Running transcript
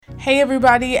Hey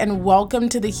everybody, and welcome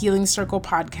to the Healing Circle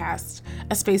podcast,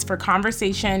 a space for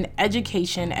conversation,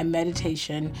 education, and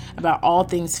meditation about all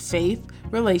things faith,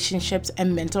 relationships,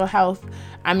 and mental health.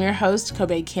 I'm your host,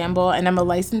 Kobe Campbell, and I'm a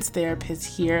licensed therapist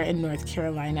here in North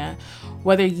Carolina.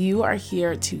 Whether you are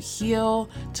here to heal,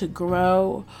 to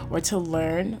grow, or to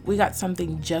learn, we got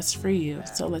something just for you.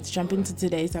 So let's jump into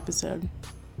today's episode.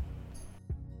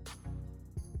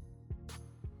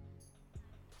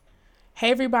 Hey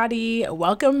everybody,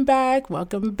 welcome back.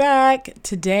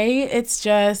 Today it's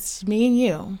just me and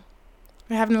you.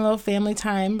 We're having a little family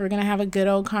time. We're going to have a good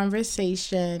old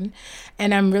conversation.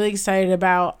 And I'm really excited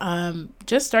about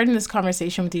just starting this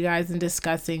conversation with you guys and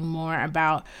discussing more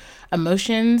about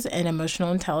emotions and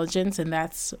emotional intelligence. And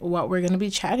that's what we're going to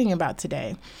be chatting about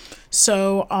today.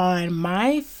 So on one of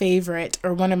my favorite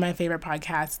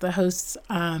podcasts, the hosts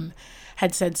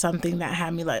had said something that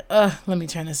had me like, let me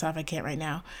turn this off. I can't right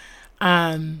now.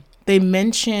 They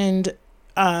mentioned,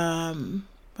 what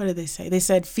did they say? They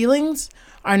said feelings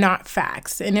are not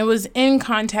facts. And it was in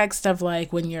context of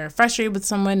like when you're frustrated with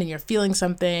someone and you're feeling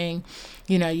something,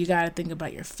 you got to think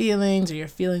about your feelings, or your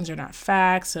feelings are not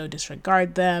facts, so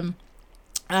disregard them.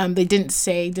 They didn't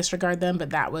say disregard them,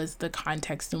 but that was the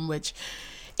context in which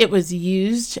it was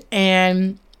used.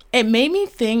 And it made me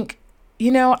think,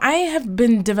 I have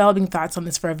been developing thoughts on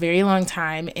this for a very long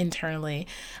time internally,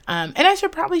 and I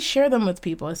should probably share them with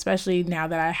people, especially now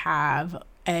that I have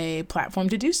a platform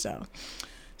to do so.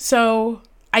 So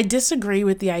I disagree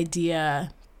with the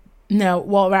idea.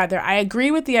 I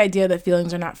agree with the idea that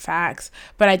feelings are not facts,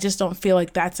 but I just don't feel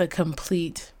like that's a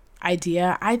complete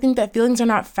idea. I think that feelings are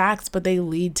not facts, but they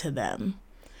lead to them.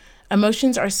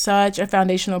 Emotions are such a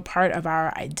foundational part of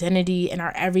our identity and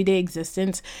our everyday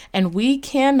existence, and we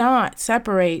cannot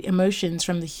separate emotions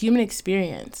from the human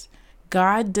experience.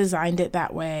 God designed it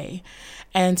that way.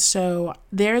 And so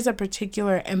there's a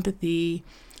particular empathy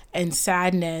and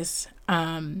sadness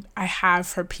I have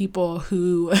for people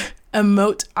who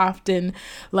emote often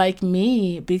like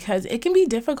me, because it can be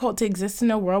difficult to exist in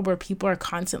a world where people are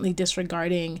constantly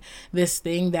disregarding this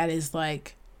thing that is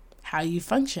like how you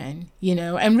function,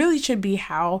 and really should be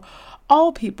how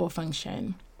all people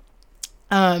function.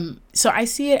 So I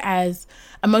see it as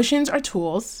emotions are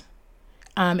tools.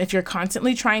 If you're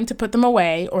constantly trying to put them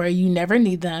away or you never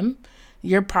need them,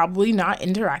 you're probably not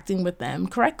interacting with them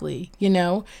correctly. You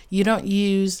don't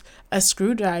use a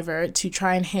screwdriver to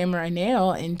try and hammer a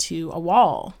nail into a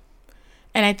wall.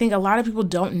 And I think a lot of people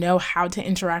don't know how to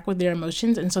interact with their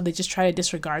emotions, and so they just try to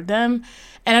disregard them.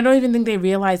 And I don't even think they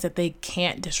realize that they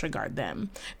can't disregard them,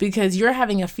 because you're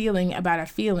having a feeling about a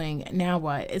feeling. Now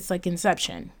what? It's like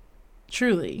Inception,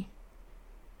 truly.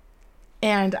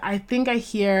 And I think I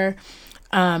hear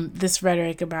this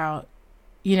rhetoric about,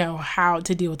 how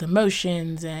to deal with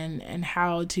emotions and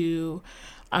how to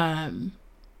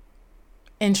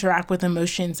interact with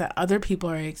emotions that other people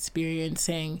are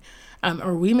experiencing,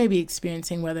 or we may be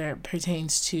experiencing, whether it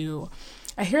pertains to,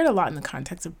 I hear it a lot in the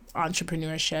context of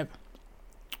entrepreneurship,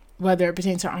 whether it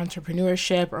pertains to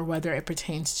entrepreneurship or whether it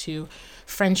pertains to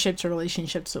friendships or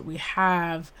relationships that we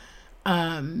have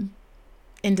in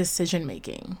decision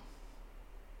making.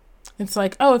 It's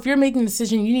like, if you're making a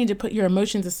decision, you need to put your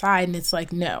emotions aside. And it's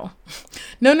like, no.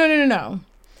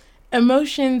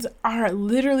 Emotions are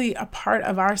literally a part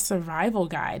of our survival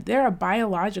guide. They're a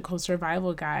biological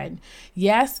survival guide.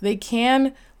 Yes, they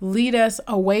can lead us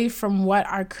away from what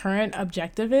our current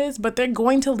objective is, but they're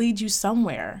going to lead you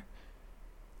somewhere.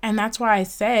 And that's why I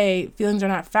say feelings are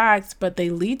not facts, but they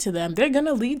lead to them. They're going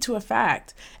to lead to a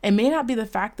fact. It may not be the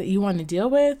fact that you want to deal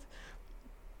with.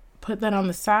 Put that on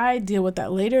the side, deal with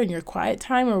that later in your quiet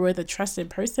time or with a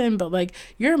trusted person. But like,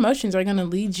 your emotions are going to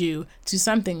lead you to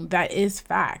something that is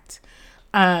fact.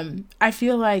 I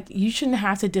feel like you shouldn't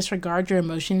have to disregard your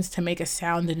emotions to make a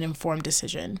sound and informed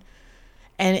decision.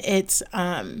 And it's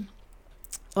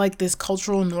like this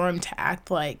cultural norm to act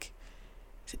like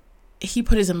he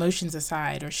put his emotions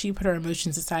aside or she put her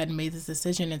emotions aside and made this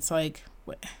decision. It's like,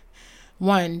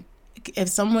 one, if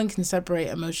someone can separate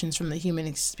emotions from the human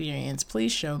experience,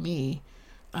 please show me.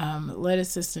 Let a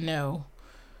sister know.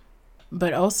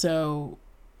 But also,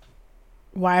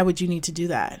 why would you need to do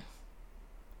that?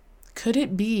 Could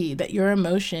it be that your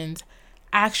emotions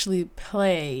actually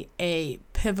play a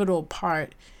pivotal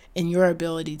part in your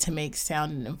ability to make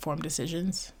sound and informed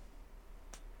decisions?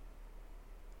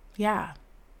 Yeah,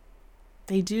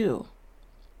 they do.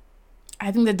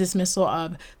 I think the dismissal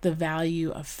of the value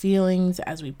of feelings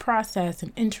as we process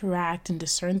and interact and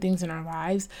discern things in our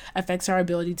lives affects our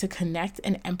ability to connect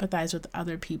and empathize with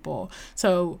other people.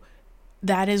 So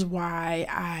that is why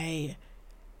I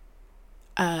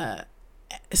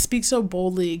speak so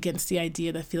boldly against the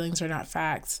idea that feelings are not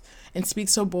facts, and speak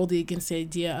so boldly against the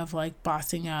idea of like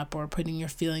bossing up or putting your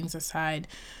feelings aside.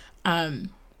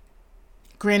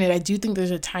 Granted, I do think there's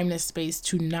a time and a space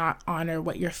to not honor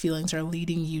what your feelings are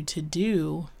leading you to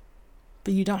do,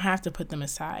 but you don't have to put them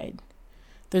aside.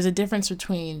 There's a difference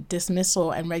between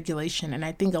dismissal and regulation, and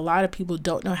I think a lot of people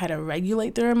don't know how to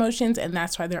regulate their emotions, and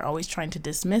that's why they're always trying to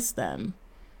dismiss them.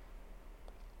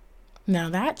 Now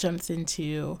that jumps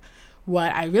into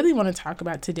what I really want to talk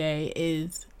about today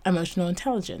is emotional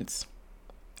intelligence.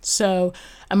 So,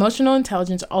 emotional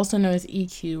intelligence, also known as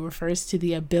EQ, refers to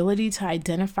the ability to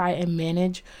identify and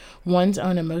manage one's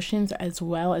own emotions as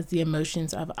well as the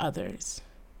emotions of others.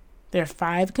 There are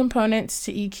 5 components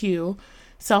to EQ: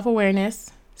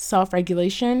 self-awareness,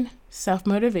 self-regulation,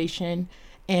 self-motivation,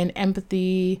 and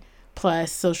empathy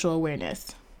plus social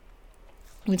awareness.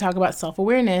 When we talk about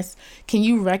self-awareness, can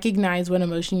you recognize what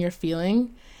emotion you're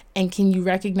feeling? And can you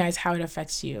recognize how it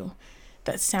affects you?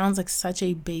 That sounds like such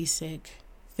a basic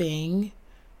thing,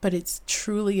 but it's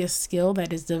truly a skill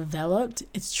that is developed.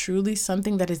 It's truly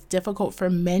something that is difficult for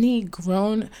many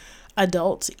grown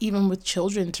adults, even with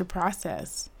children, to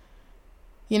process.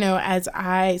 You know,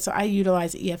 I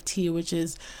utilize EFT, which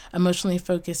is emotionally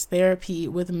focused therapy,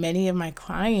 with many of my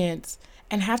clients,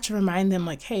 and have to remind them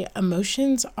like, hey,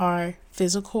 emotions are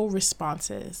physical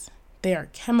responses. They are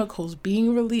chemicals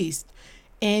being released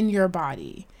in your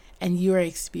body, and you are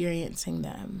experiencing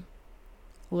them.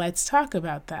 Let's talk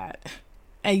about that.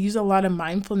 I use a lot of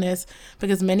mindfulness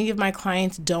because many of my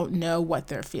clients don't know what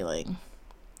they're feeling.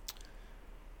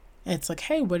 It's like,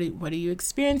 hey, what are you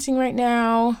experiencing right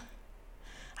now?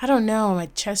 I don't know. My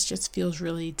chest just feels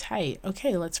really tight.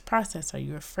 Okay, let's process. Are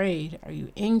you afraid? Are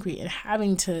you angry? And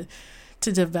having to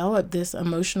develop this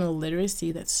emotional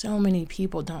literacy that so many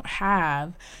people don't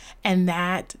have. And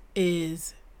that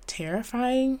is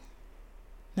terrifying,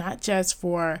 not just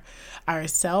for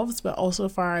ourselves, but also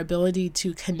for our ability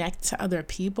to connect to other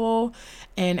people.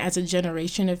 And as a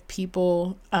generation of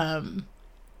people,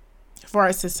 for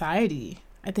our society,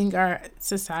 I think our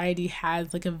society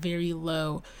has like a very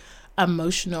low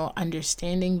emotional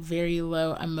understanding, very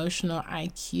low emotional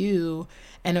IQ.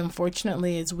 And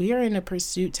unfortunately, as we are in a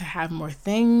pursuit to have more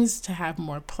things, to have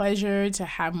more pleasure, to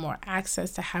have more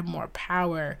access, to have more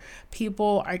power,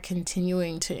 people are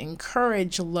continuing to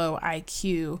encourage low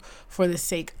IQ for the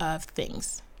sake of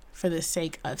things, for the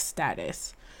sake of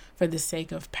status, for the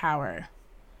sake of power.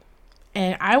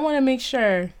 And I want to make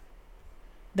sure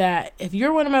that if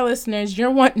you're one of my listeners,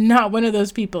 you're not one of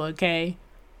those people, okay?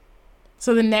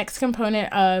 So the next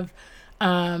component of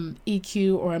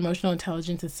EQ, or emotional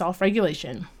intelligence, is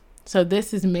self-regulation. So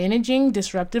this is managing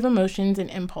disruptive emotions and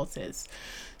impulses.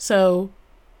 So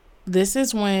this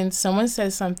is when someone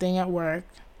says something at work,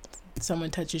 someone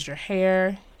touches your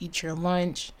hair, eats your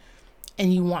lunch,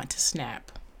 and you want to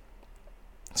snap.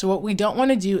 So what we don't want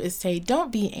to do is say,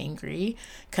 don't be angry,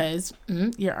 because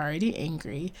you're already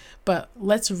angry, but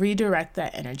let's redirect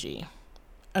that energy.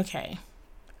 Okay,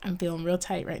 I'm feeling real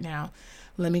tight right now.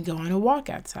 Let me go on a walk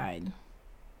outside.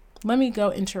 Let me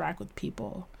go interact with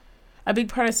people. A big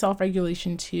part of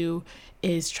self-regulation too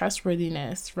is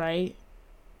trustworthiness, right?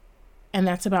 And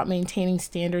that's about maintaining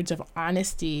standards of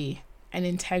honesty and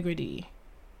integrity.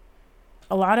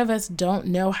 A lot of us don't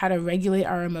know how to regulate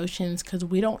our emotions because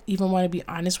we don't even want to be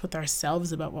honest with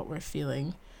ourselves about what we're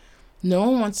feeling. No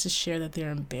one wants to share that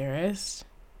they're embarrassed.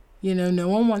 You know, no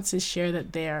one wants to share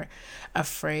that they're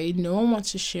afraid. No one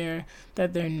wants to share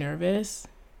that they're nervous.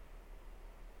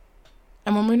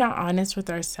 And when we're not honest with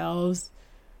ourselves,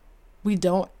 we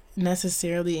don't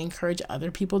necessarily encourage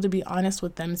other people to be honest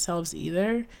with themselves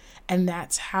either. And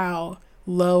that's how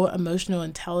low emotional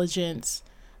intelligence,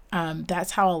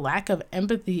 that's how a lack of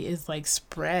empathy is like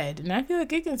spread. And I feel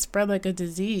like it can spread like a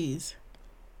disease.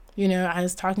 You know, I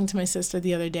was talking to my sister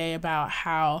the other day about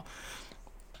how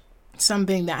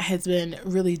something that has been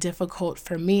really difficult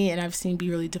for me, and I've seen be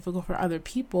really difficult for other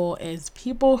people, is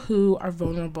people who are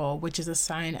vulnerable, which is a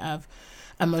sign of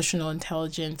emotional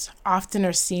intelligence, often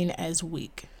are seen as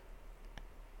weak,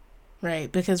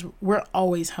 right? Because we're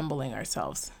always humbling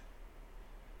ourselves.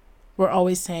 We're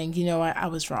always saying, you know what, I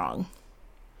was wrong.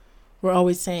 We're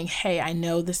always saying, hey, I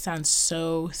know this sounds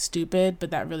so stupid, but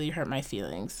that really hurt my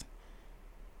feelings.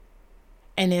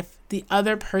 And if the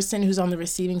other person who's on the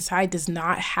receiving side does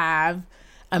not have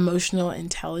emotional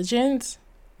intelligence,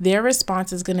 their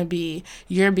response is going to be,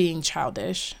 you're being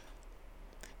childish.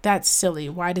 That's silly.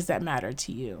 Why does that matter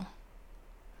to you?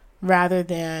 Rather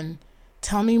than,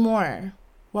 tell me more.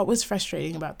 What was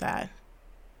frustrating about that?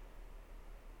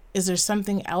 Is there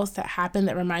something else that happened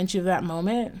that reminds you of that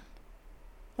moment?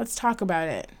 Let's talk about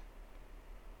it.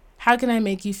 How can I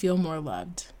make you feel more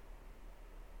loved?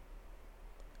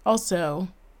 Also,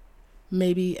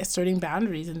 maybe asserting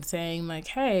boundaries and saying like,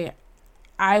 hey,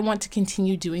 I want to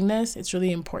continue doing this. It's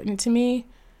really important to me,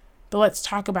 but let's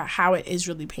talk about how it is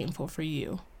really painful for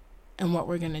you and what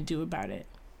we're going to do about it.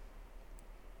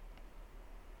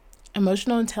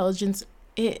 Emotional intelligence,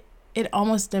 it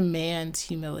almost demands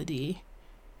humility.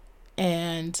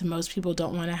 And most people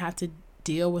don't want to have to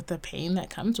deal with the pain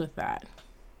that comes with that.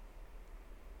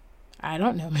 I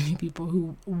don't know many people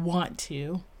who want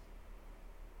to.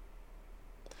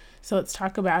 So let's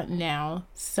talk about now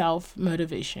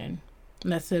self-motivation.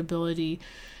 And that's the ability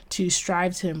to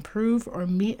strive to improve or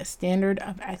meet a standard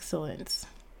of excellence.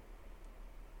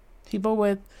 People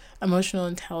with emotional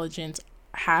intelligence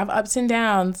have ups and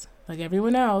downs like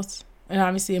everyone else. And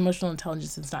obviously emotional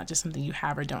intelligence is not just something you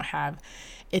have or don't have.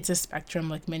 It's a spectrum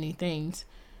like many things.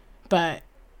 But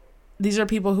these are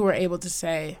people who are able to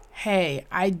say, hey,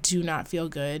 I do not feel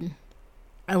good.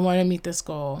 I want to meet this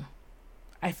goal.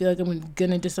 I feel like I'm going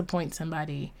to disappoint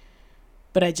somebody,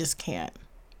 but I just can't.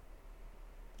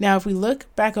 Now, if we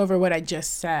look back over what I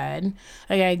just said,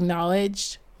 like I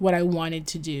acknowledged what I wanted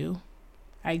to do.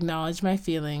 I acknowledged my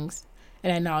feelings,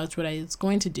 and I acknowledged what I was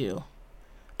going to do.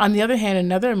 On the other hand,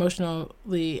 another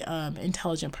emotionally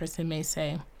intelligent person may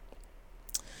say,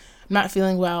 I'm not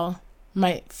feeling well,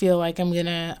 might feel like I'm going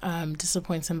to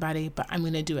disappoint somebody, but I'm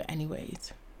going to do it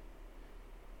anyways.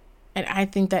 And I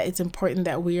think that it's important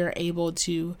that we are able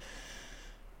to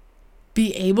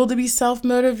be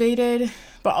self-motivated,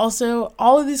 but also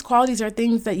all of these qualities are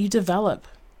things that you develop.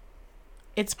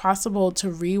 It's possible to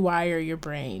rewire your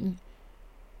brain.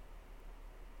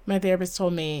 My therapist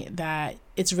told me that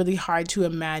it's really hard to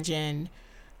imagine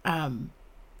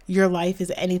your life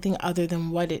is anything other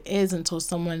than what it is until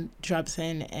someone drops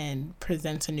in and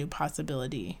presents a new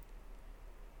possibility.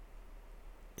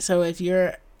 So if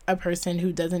you're a person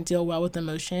who doesn't deal well with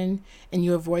emotion and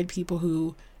you avoid people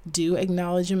who do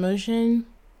acknowledge emotion,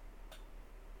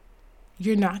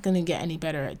 you're not going to get any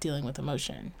better at dealing with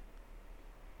emotion.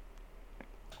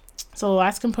 So the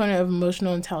last component of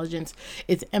emotional intelligence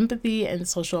is empathy and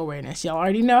social awareness. Y'all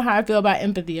already know how I feel about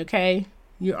empathy, okay?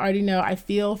 You already know I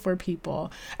feel for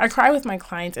people. I cry with my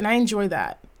clients, and I enjoy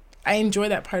that. I enjoy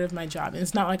that part of my job. And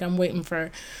it's not like I'm waiting for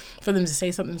them to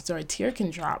say something so a tear can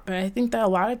drop. But I think that a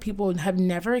lot of people have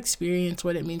never experienced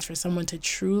what it means for someone to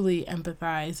truly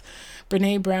empathize.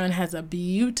 Brene Brown has a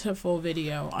beautiful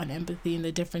video on empathy and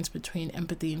the difference between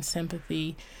empathy and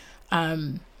sympathy.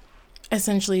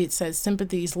 Essentially, it says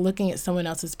sympathy is looking at someone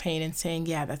else's pain and saying,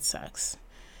 yeah, that sucks.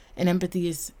 And empathy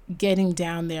is getting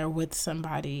down there with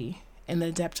somebody in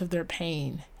the depth of their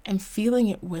pain and feeling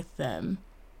it with them.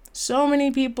 So many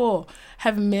people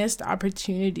have missed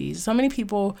opportunities. So many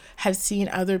people have seen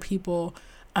other people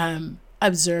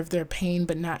observe their pain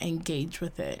but not engage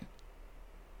with it.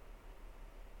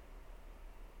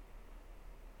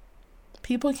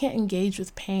 People can't engage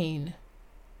with pain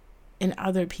in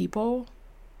other people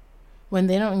when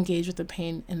they don't engage with the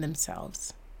pain in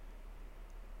themselves.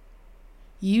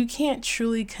 You can't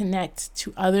truly connect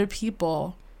to other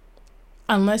people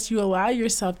unless you allow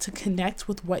yourself to connect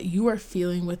with what you are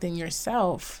feeling within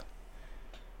yourself.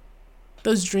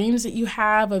 Those dreams that you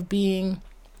have of being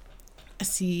a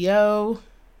CEO,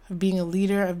 of being a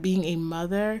leader, of being a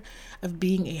mother, of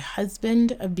being a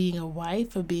husband, of being a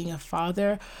wife, of being a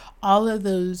father, all of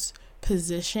those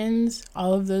positions,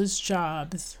 all of those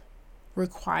jobs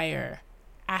require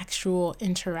actual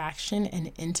interaction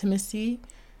and intimacy.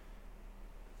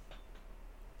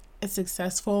 A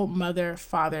successful mother,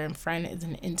 father, and friend is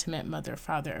an intimate mother,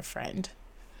 father, or friend.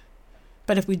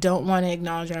 But if we don't want to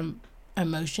acknowledge our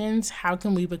emotions, how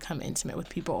can we become intimate with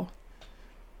people?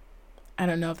 I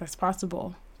don't know if that's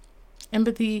possible.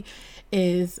 Empathy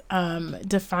is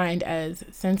defined as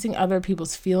sensing other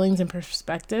people's feelings and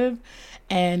perspective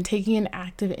and taking an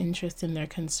active interest in their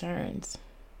concerns.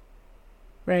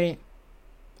 Right?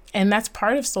 And that's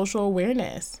part of social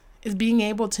awareness, is being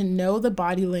able to know the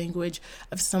body language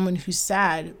of someone who's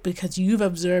sad because you've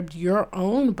observed your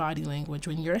own body language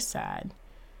when you're sad.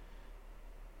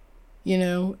 You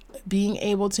know, being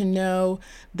able to know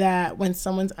that when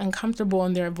someone's uncomfortable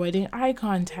and they're avoiding eye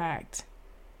contact,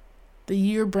 that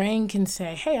your brain can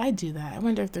say, hey, I do that. I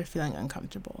wonder if they're feeling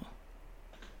uncomfortable.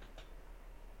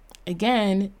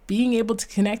 Again, being able to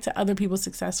connect to other people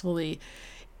successfully,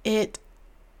 it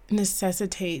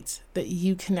necessitates that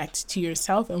you connect to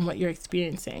yourself and what you're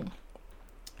experiencing.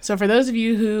 So for those of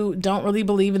you who don't really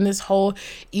believe in this whole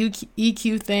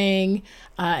EQ thing,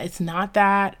 it's not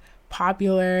that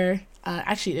popular.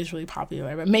 Actually, it is really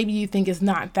popular, but maybe you think it's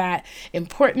not that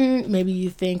important. Maybe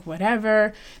you think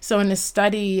whatever. So in a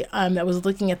study that was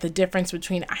looking at the difference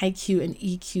between IQ and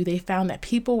EQ, they found that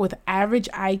people with average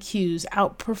IQs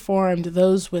outperformed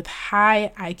those with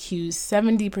high IQs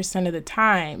 70% of the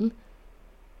time.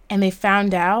 And they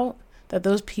found out that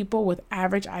those people with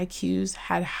average IQs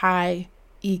had high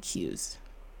EQs.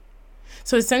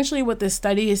 So essentially what this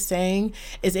study is saying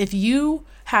is if you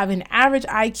have an average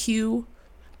IQ,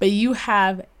 but you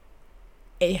have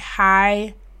a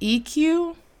high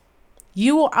EQ,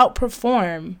 you will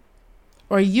outperform,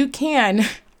 or you can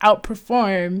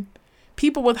outperform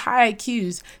people with high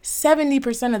IQs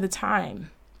 70% of the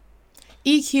time.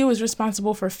 EQ is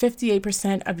responsible for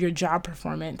 58% of your job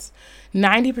performance.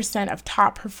 90% of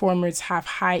top performers have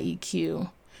high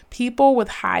EQ. People with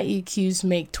high EQs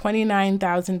make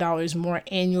 $29,000 more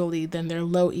annually than their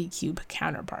low EQ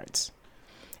counterparts.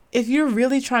 If you're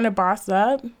really trying to boss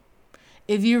up,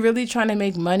 if you're really trying to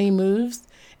make money moves,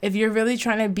 if you're really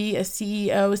trying to be a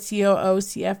CEO, COO,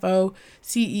 CFO,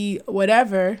 CE,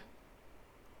 whatever,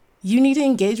 you need to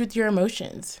engage with your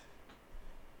emotions.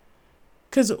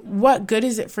 Because what good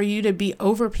is it for you to be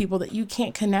over people that you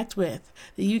can't connect with,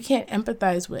 that you can't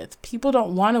empathize with? People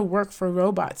don't want to work for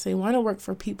robots. They want to work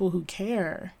for people who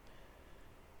care.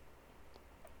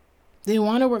 They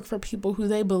want to work for people who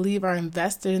they believe are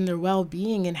invested in their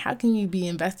well-being. And how can you be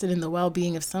invested in the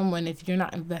well-being of someone if you're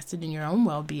not invested in your own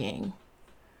well-being?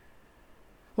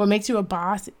 What makes you a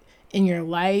boss in your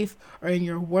life or in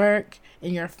your work,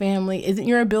 in your family, isn't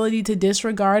your ability to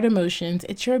disregard emotions.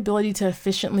 It's your ability to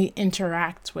efficiently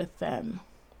interact with them.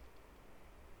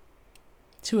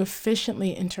 To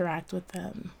efficiently interact with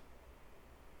them.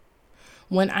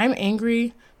 When I'm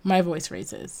angry, my voice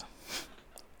raises.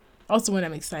 Also, when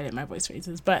I'm excited, my voice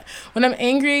raises. But when I'm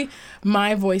angry,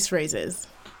 my voice raises.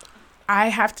 I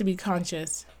have to be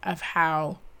conscious of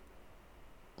how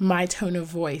my tone of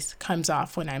voice comes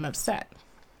off when I'm upset.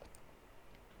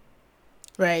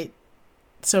 Right?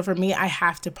 So for me, I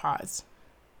have to pause.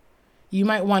 You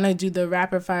might want to do the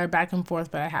rapid fire back and forth,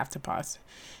 but I have to pause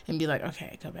and be like,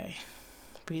 okay, Kobe,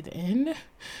 breathe in,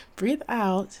 breathe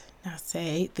out. Now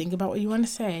think about what you want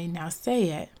to say. Now say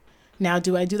it. Now,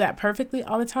 do I do that perfectly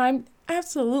all the time?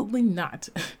 Absolutely not.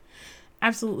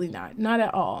 Absolutely not. Not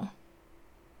at all.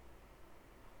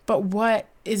 But what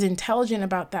is intelligent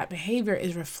about that behavior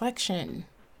is reflection.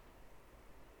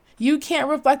 You can't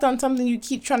reflect on something you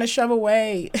keep trying to shove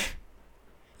away.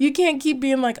 You can't keep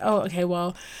being like, oh, okay,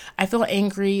 well, I feel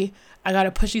angry. I got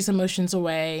to push these emotions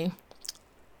away.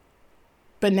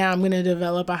 But now I'm going to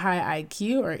develop a high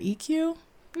IQ or EQ?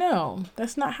 No,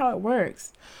 that's not how it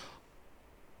works.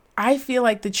 I feel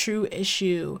like the true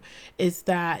issue is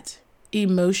that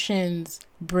emotions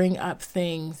bring up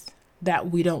things that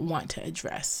we don't want to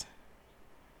address.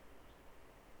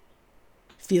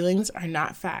 Feelings are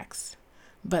not facts,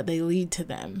 but they lead to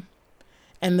them.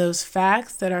 And those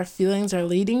facts that our feelings are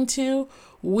leading to,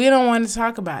 we don't want to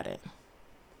talk about it.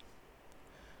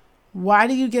 Why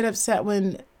do you get upset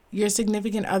when your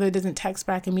significant other doesn't text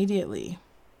back immediately?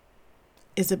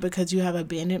 Is it because you have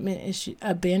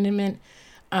abandonment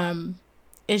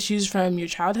issues from your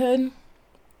childhood?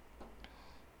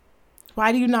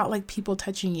 Why do you not like people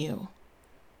touching you?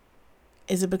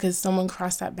 Is it because someone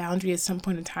crossed that boundary at some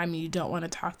point in time and you don't want to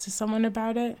talk to someone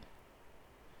about it?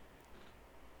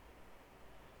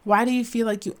 Why do you feel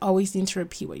like you always need to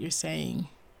repeat what you're saying?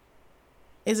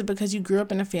 Is it because you grew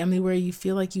up in a family where you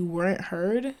feel like you weren't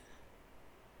heard?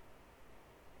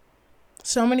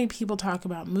 So many people talk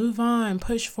about move on,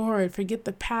 push forward, forget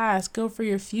the past, go for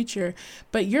your future.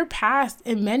 But your past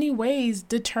in many ways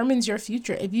determines your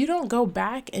future. If you don't go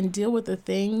back and deal with the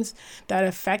things that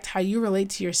affect how you relate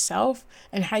to yourself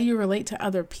and how you relate to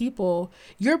other people,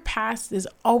 your past is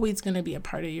always going to be a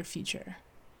part of your future.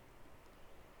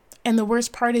 And the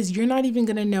worst part is you're not even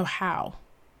going to know how.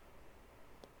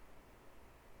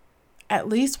 At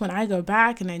least when I go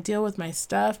back and I deal with my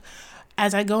stuff,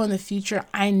 as I go in the future,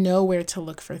 I know where to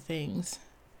look for things.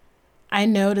 I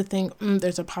know to think,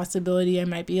 there's a possibility I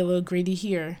might be a little greedy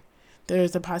here.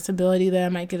 There's a possibility that I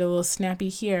might get a little snappy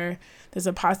here. There's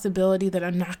a possibility that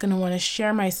I'm not going to want to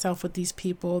share myself with these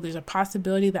people. There's a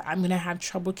possibility that I'm going to have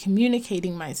trouble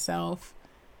communicating myself.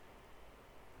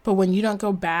 But when you don't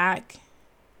go back,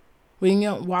 when you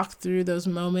don't walk through those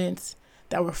moments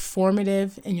that were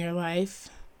formative in your life,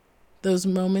 those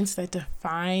moments that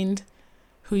defined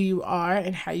who you are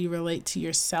and how you relate to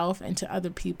yourself and to other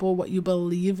people, what you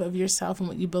believe of yourself and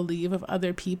what you believe of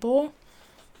other people,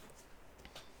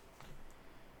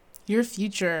 your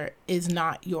future is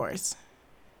not yours.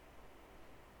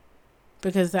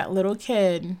 Because that little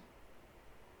kid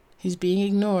who's being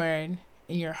ignored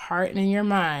in your heart and in your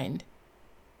mind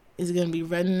is going to be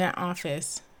running that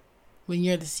office when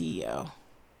you're the CEO.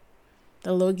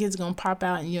 The little kid's going to pop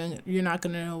out and you're not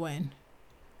going to know when.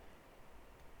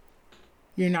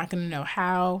 You're not going to know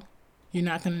how. You're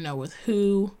not going to know with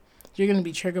who. You're going to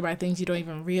be triggered by things you don't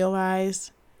even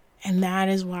realize. And that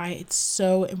is why it's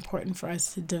so important for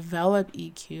us to develop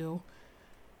EQ,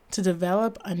 to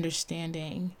develop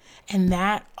understanding. And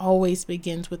that always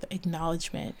begins with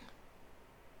acknowledgement.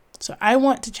 So I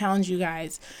want to challenge you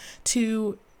guys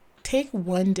to take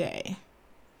one day,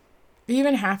 or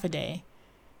even half a day,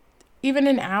 even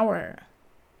an hour.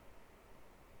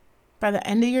 By the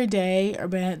end of your day, or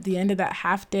by the end of that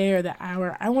half day or the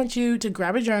hour, I want you to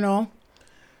grab a journal,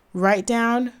 write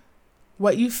down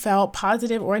what you felt,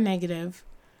 positive or negative,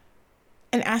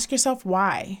 and ask yourself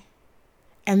why.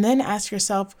 And then ask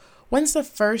yourself, when's the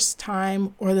first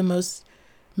time or the most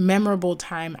memorable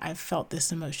time I've felt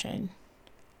this emotion?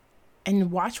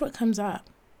 And watch what comes up.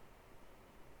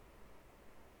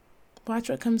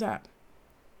 Watch what comes up.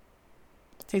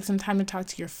 Take some time to talk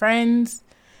to your friends,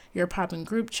 your pop-in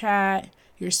group chat,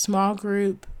 your small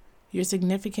group, your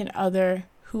significant other,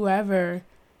 whoever,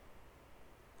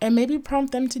 and maybe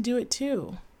prompt them to do it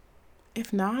too.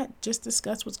 If not, just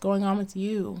discuss what's going on with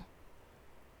you.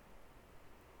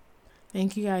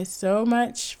 Thank you guys so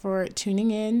much for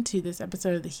tuning in to this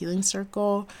episode of The Healing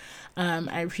Circle.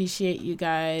 I appreciate you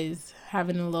guys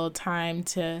having a little time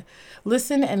to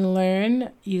listen and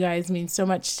learn. You guys mean so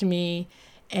much to me.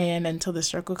 And until the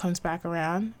circle comes back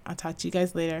around, I'll talk to you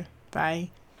guys later.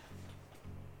 Bye.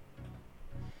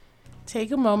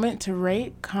 Take a moment to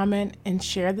rate, comment, and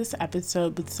share this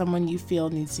episode with someone you feel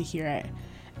needs to hear it.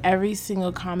 Every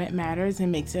single comment matters and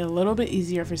makes it a little bit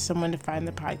easier for someone to find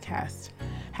the podcast.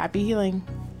 Happy healing.